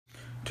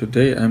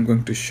Today I'm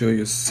going to show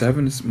you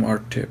 7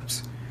 smart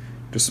tips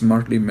to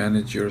smartly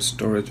manage your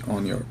storage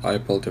on your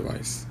Apple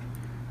device.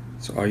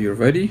 So are you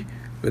ready?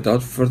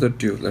 Without further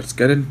ado, let's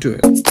get into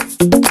it.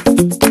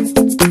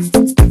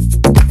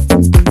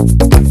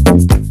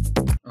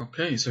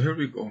 Okay, so here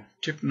we go.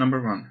 Tip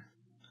number 1.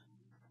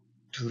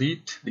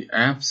 Delete the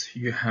apps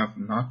you have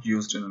not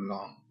used in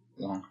a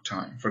long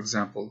time. For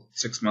example,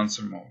 6 months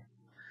or more.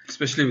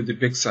 Especially with the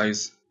big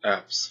size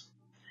apps.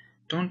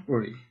 Don't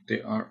worry,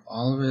 they are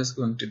always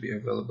going to be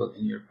available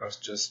in your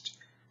purchased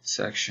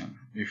section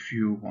if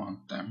you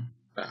want them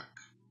back.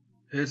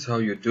 Here's how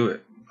you do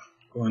it.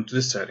 Go into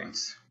the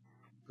settings,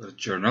 go to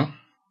Journal,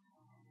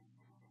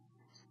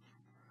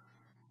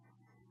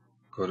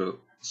 go to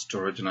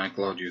Storage and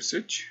iCloud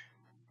Usage,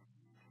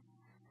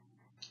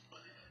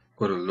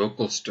 go to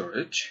Local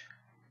Storage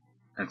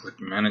and click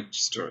Manage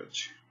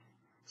Storage.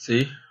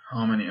 See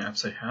how many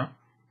apps I have?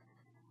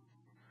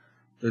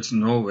 There's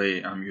no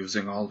way I'm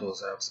using all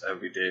those apps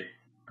every day.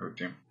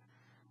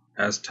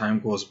 As time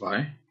goes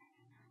by,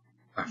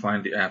 I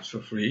find the apps for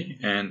free,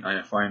 and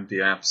I find the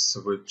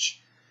apps which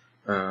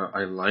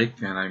I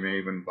like, and I may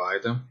even buy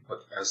them,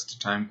 but as the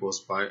time goes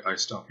by I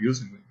stop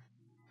using them.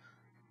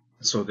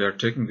 So they are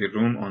taking the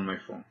room on my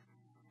phone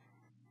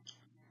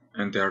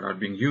and they are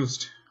not being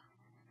used.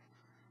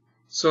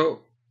 So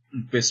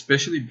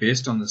especially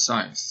based on the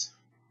size.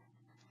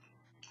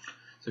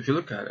 So if you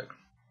look at it,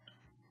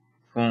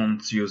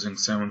 phones using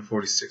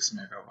 746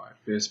 megabyte,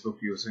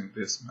 Facebook using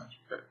this much,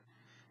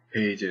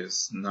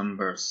 pages,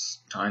 numbers,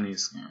 tiny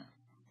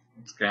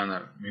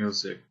scanner,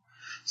 music.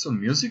 So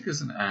music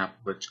is an app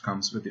which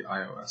comes with the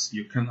iOS.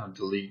 You cannot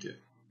delete it.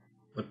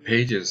 But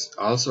pages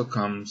also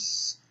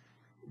comes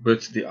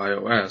with the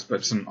iOS,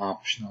 but it's an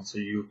optional, so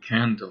you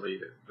can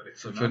delete it. But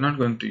if you're not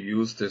going to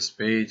use this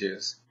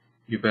pages,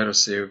 you better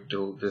save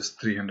this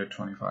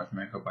 325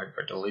 megabyte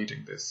by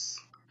deleting this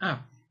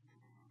app.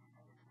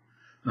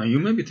 Now you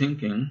may be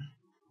thinking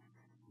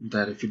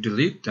that if you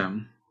delete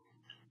them,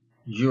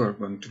 you are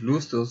going to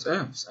lose those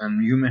apps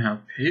and you may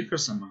have paid for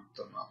some of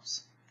them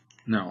apps.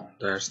 No,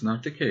 that's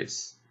not the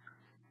case.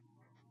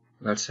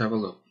 Let's have a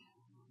look.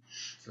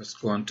 Let's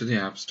go into the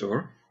App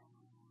Store.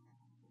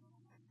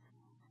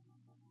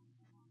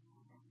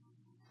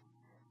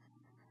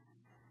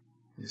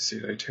 You see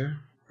right here,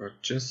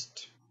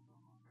 purchased.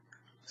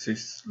 See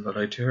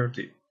right here,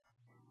 the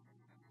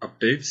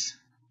updates.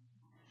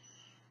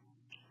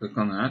 Click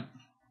on that.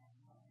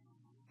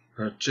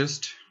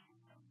 Purchased.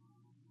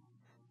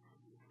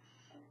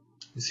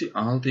 You see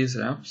all these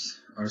apps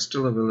are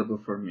still available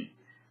for me,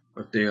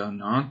 but they are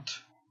not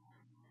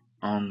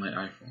on my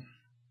iPhone.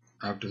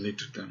 I've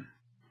deleted them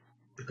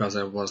because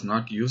I was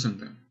not using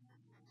them.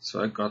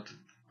 So I got it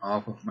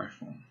off of my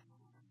phone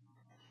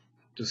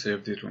to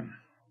save the room.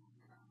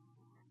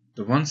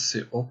 The ones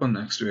open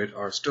next to it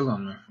are still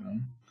on my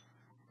phone,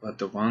 but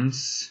the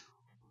ones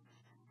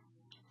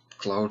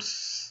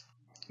clouds,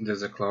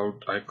 there's a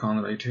cloud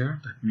icon right here.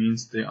 That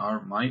means they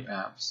are my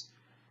apps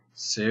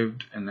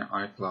saved in the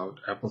iCloud,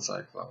 Apple's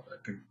iCloud.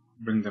 I can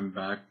bring them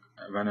back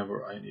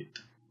whenever I need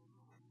them.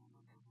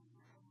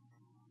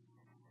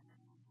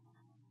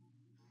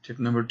 Tip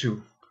number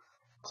 2.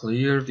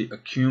 Clear the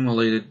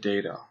accumulated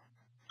data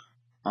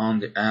on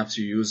the apps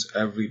you use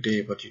every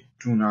day, but you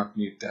do not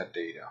need that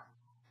data.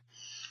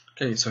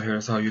 Okay, so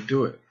here's how you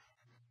do it.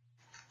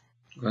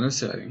 Go to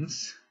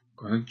Settings,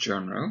 go to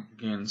Journal,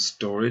 again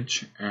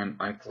Storage and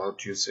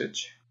iCloud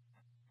Usage,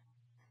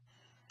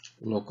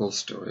 Local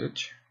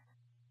Storage,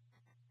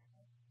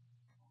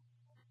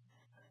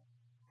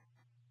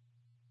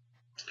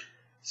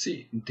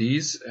 see,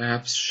 these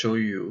apps show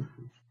you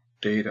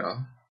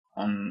data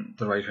on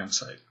the right hand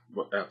side.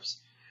 What apps?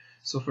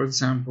 So for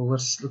example,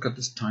 let's look at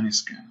this tiny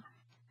scanner.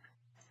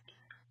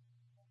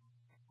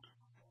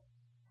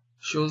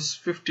 Shows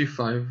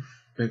 55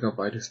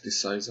 megabyte is the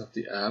size of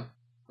the app,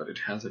 but it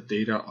has a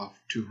data of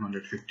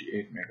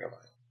 258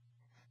 megabyte.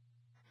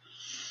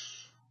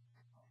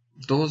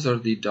 Those are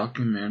the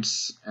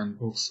documents and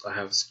books I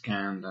have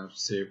scanned and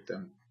saved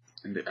them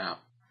in the app,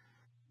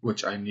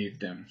 which I need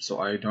them, so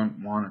I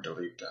don't want to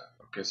delete that.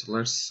 Okay, so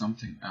let's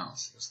something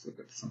else. Let's look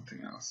at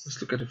something else. Let's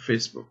look at a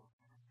Facebook.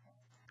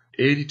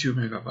 82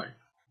 megabyte.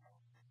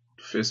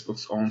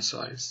 Facebook's own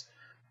size,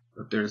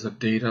 but there is a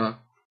data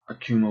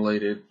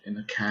accumulated in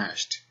a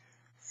cached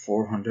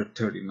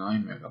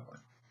 439 megabyte.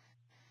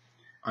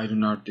 I do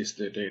not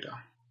display data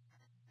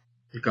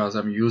because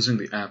I'm using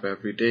the app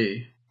every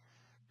day.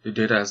 The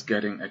data is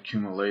getting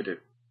accumulated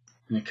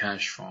in a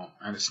cache form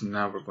and it's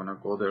never gonna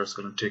go there. It's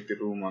gonna take the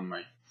room on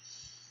my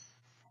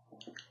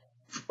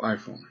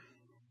iPhone.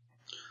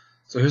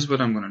 So here's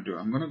what I'm gonna do.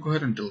 I'm gonna go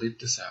ahead and delete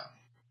this app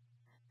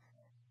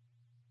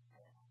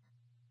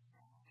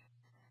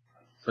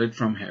right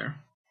from here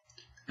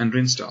and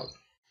reinstall it.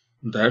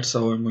 That's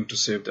how I'm going to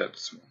save that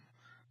one.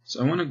 So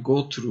I want to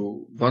go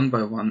through one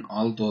by one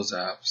all those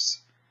apps,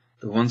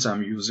 the ones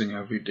I'm using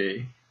every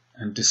day,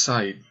 and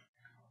decide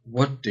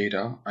what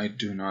data I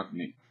do not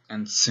need.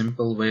 And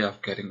simple way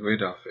of getting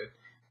rid of it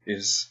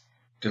is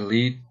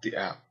delete the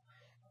app.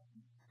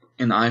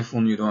 in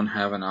iPhone you don't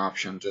have an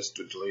option just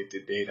to delete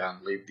the data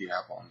and leave the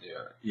app on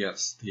there.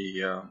 Yes,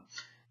 the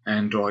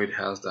Android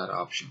has that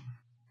option,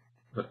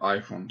 but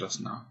iPhone does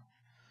not.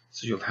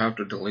 So you'll have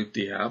to delete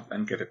the app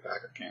and get it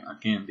back again.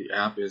 Again, the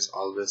app is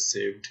always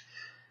saved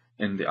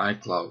in the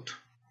iCloud.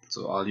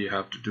 So all you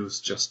have to do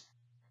is just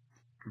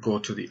go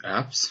to the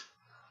apps,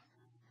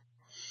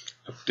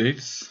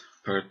 updates,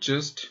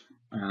 purchased,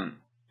 and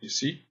you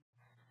see,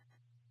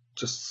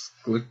 just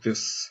click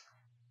this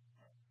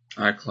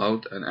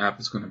iCloud and app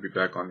is going to be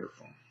back on your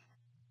phone.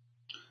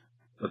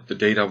 But the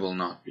data will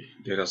not be.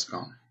 Data's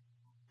gone.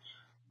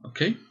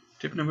 Okay,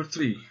 tip number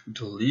 3,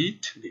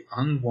 delete the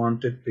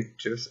unwanted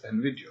pictures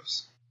and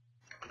videos.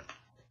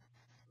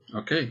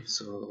 Okay,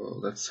 so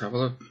let's have a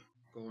look.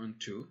 Go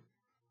into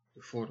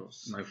the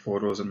photos. My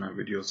photos and my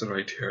videos are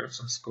right here.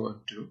 So let's go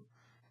into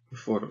the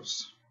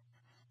photos.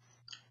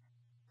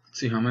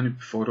 See how many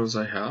photos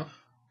I have.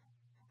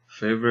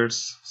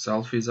 Favorites,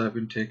 selfies I've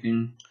been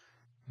taking,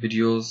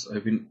 videos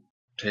I've been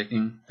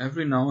taking.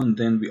 Every now and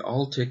then we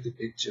all take the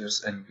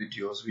pictures and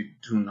videos we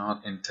do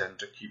not intend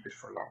to keep it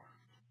for long,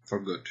 for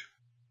good.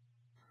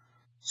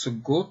 So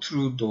go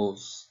through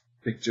those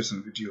pictures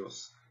and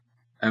videos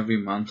every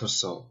month or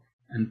so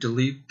and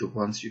delete the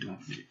ones you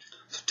don't need.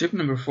 So tip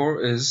number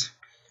 4 is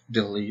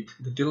delete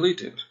the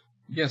deleted.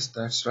 Yes,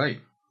 that's right.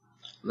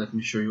 Let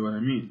me show you what I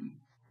mean.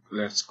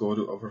 Let's go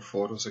to our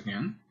photos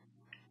again.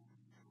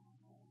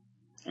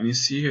 And you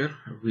see here,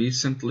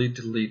 recently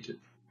deleted.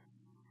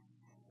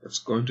 Let's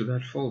go into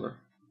that folder.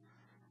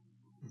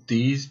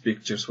 These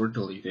pictures were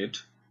deleted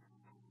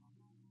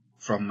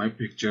from my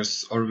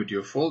pictures or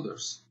video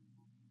folders.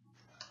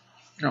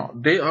 Now,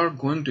 they are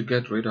going to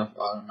get rid of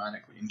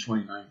automatically in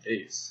 29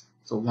 days.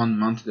 So 1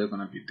 month they're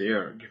going to be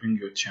there, giving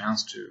you a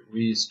chance to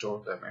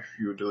restore them if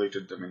you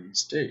deleted them in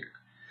mistake.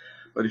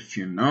 But if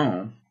you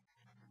know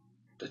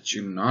that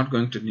you're not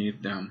going to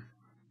need them,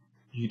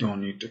 you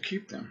don't need to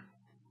keep them.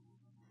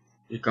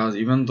 Because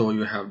even though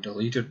you have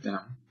deleted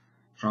them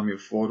from your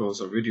photos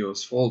or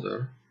videos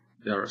folder,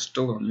 they are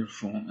still on your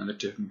phone and they're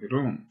taking the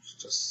room. So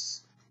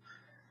just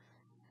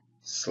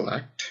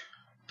select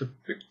the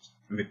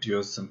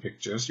videos and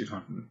pictures you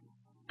don't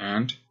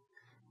and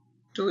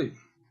delete.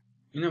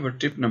 In our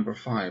tip number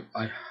 5,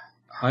 I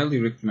highly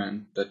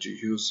recommend that you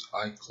use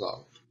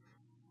iCloud.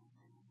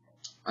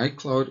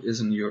 iCloud is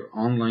in your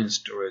online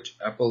storage.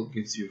 Apple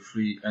gives you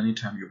free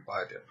anytime you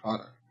buy their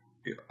product,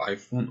 your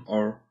iPhone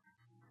or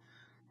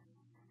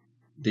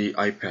the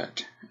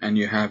iPad, and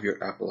you have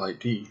your Apple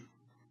ID.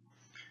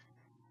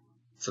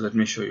 So let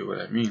me show you what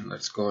I mean.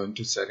 Let's go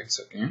into settings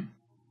again.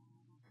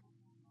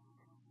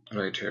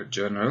 Right here,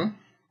 general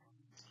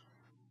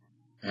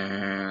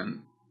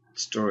and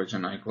storage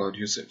and iCloud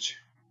usage.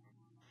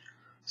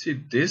 See,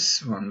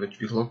 this one which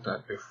we looked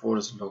at before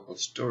is local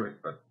storage,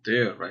 but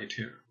there right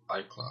here,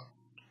 iCloud,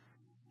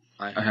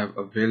 I have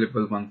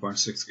available 1.6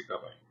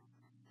 gigabyte.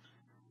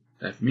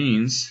 That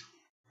means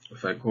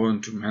if I go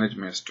into manage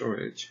my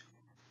storage,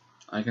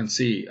 I can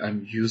see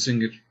I'm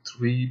using it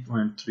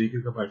 3.3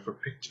 gigabyte for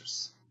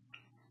pictures,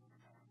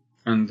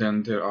 and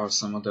then there are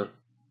some other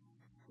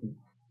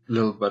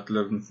little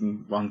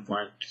 1.7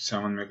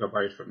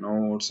 megabyte for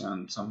notes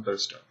and some other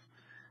stuff,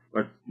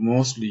 but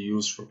mostly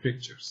used for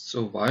pictures.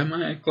 So why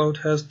my iCloud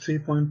has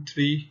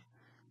 3.3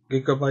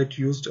 gigabyte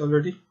used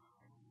already?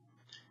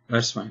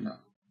 Let's find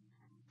out.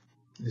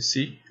 You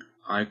see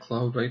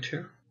iCloud right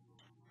here.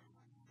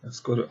 Let's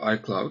go to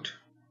iCloud.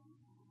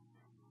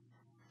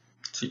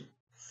 See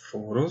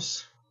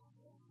photos.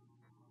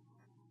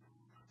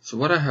 So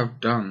what I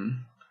have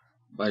done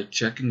by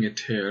checking it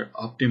here,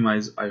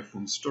 optimize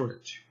iPhone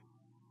storage.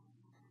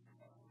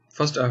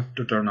 First I have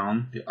to turn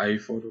on the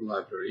iPhoto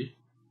library,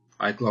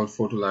 iCloud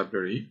photo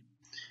library,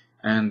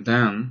 and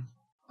then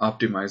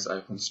optimize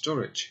iPhone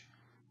storage.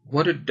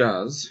 What it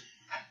does,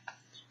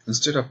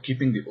 instead of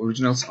keeping the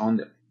originals on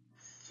the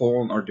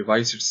phone or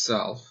device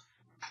itself,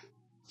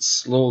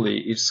 slowly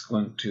it's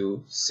going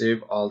to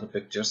save all the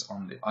pictures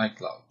on the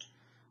iCloud.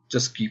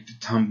 Just keep the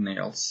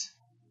thumbnails,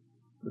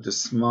 with the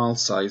small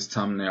size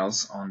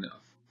thumbnails on the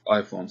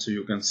iPhone, so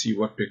you can see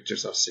what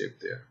pictures are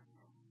saved there.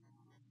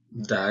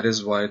 That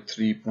is why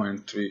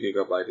 3.3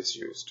 gigabyte is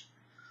used.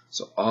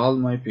 So all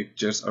my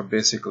pictures are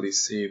basically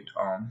saved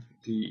on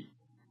the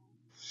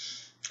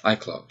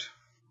iCloud.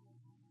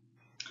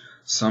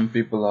 Some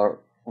people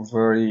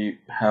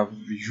have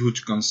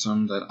huge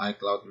concern that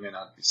iCloud may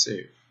not be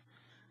safe.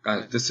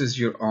 Guys, this is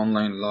your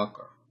online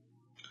locker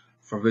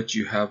for which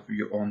you have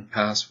your own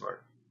password,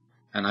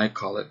 and I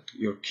call it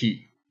your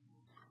key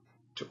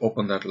to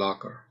open that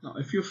locker. Now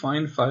if you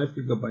find 5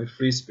 gigabyte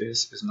free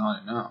space is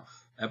not enough,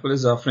 Apple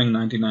is offering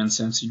 99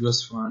 cents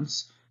US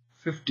funds,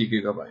 50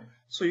 gigabyte.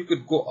 So you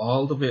could go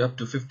all the way up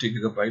to 50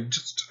 gigabyte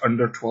just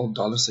under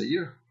 $12 a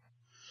year.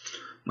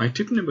 My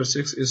tip number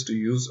 6 is to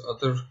use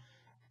other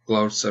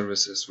cloud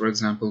services. For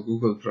example,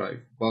 Google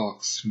Drive,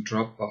 Box,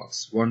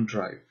 Dropbox,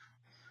 OneDrive.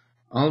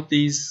 All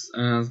these,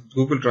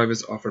 Google Drive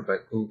is offered by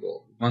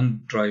Google.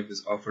 OneDrive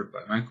is offered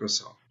by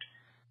Microsoft.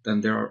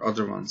 Then there are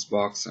other ones,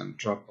 Box and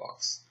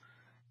Dropbox.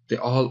 They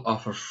all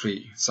offer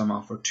free. Some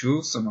offer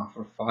 2, some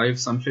offer 5,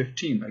 some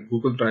 15. Like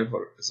Google Drive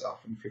is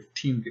offering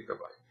 15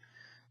 gigabyte.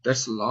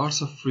 That's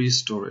lots of free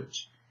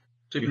storage.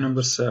 Tip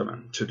number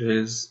 7.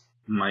 Today's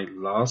my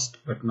last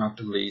but not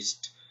the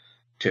least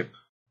tip.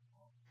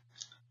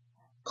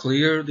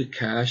 Clear the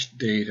cached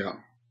data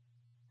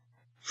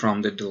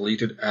from the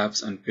deleted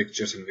apps and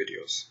pictures and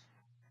videos.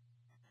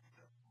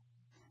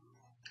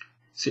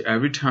 See,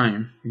 every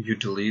time you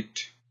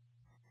delete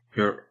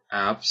your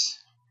apps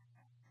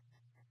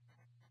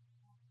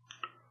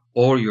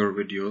or your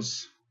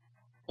videos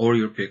or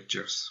your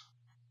pictures,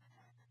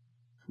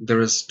 there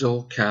is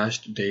still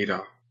cached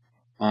data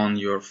on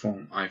your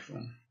phone,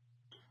 iPhone,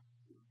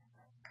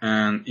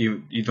 and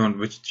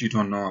which you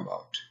don't know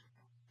about.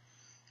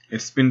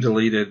 It's been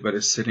deleted, but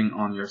it's sitting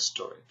on your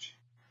storage.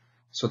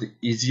 So the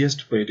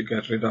easiest way to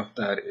get rid of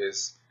that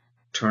is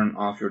turn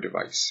off your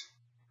device.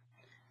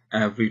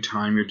 Every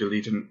time you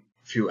delete a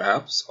few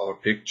apps or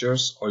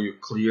pictures, or you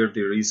clear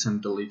the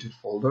recent deleted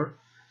folder,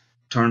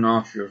 turn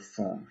off your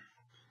phone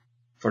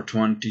for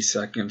 20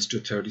 seconds to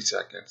 30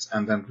 seconds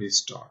and then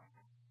restart.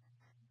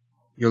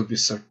 You'll be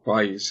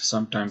surprised,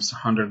 sometimes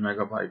 100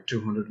 megabyte,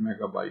 200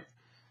 megabyte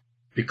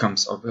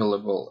becomes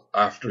available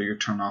after you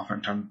turn off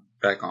and turn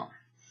back on.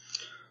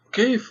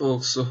 Okay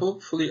folks, so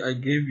hopefully I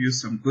gave you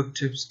some good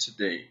tips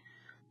today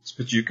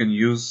which you can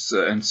use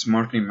and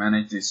smartly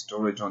manage the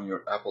storage on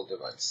your Apple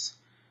device.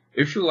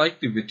 If you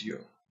like the video,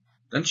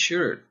 then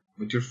share it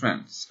with your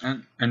friends,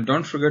 and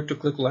don't forget to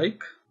click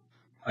like.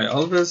 I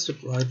always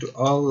reply to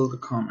all the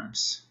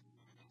comments,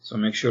 so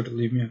make sure to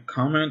leave me a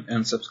comment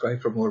and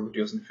subscribe for more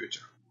videos in the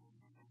future.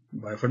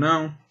 Bye for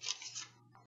now.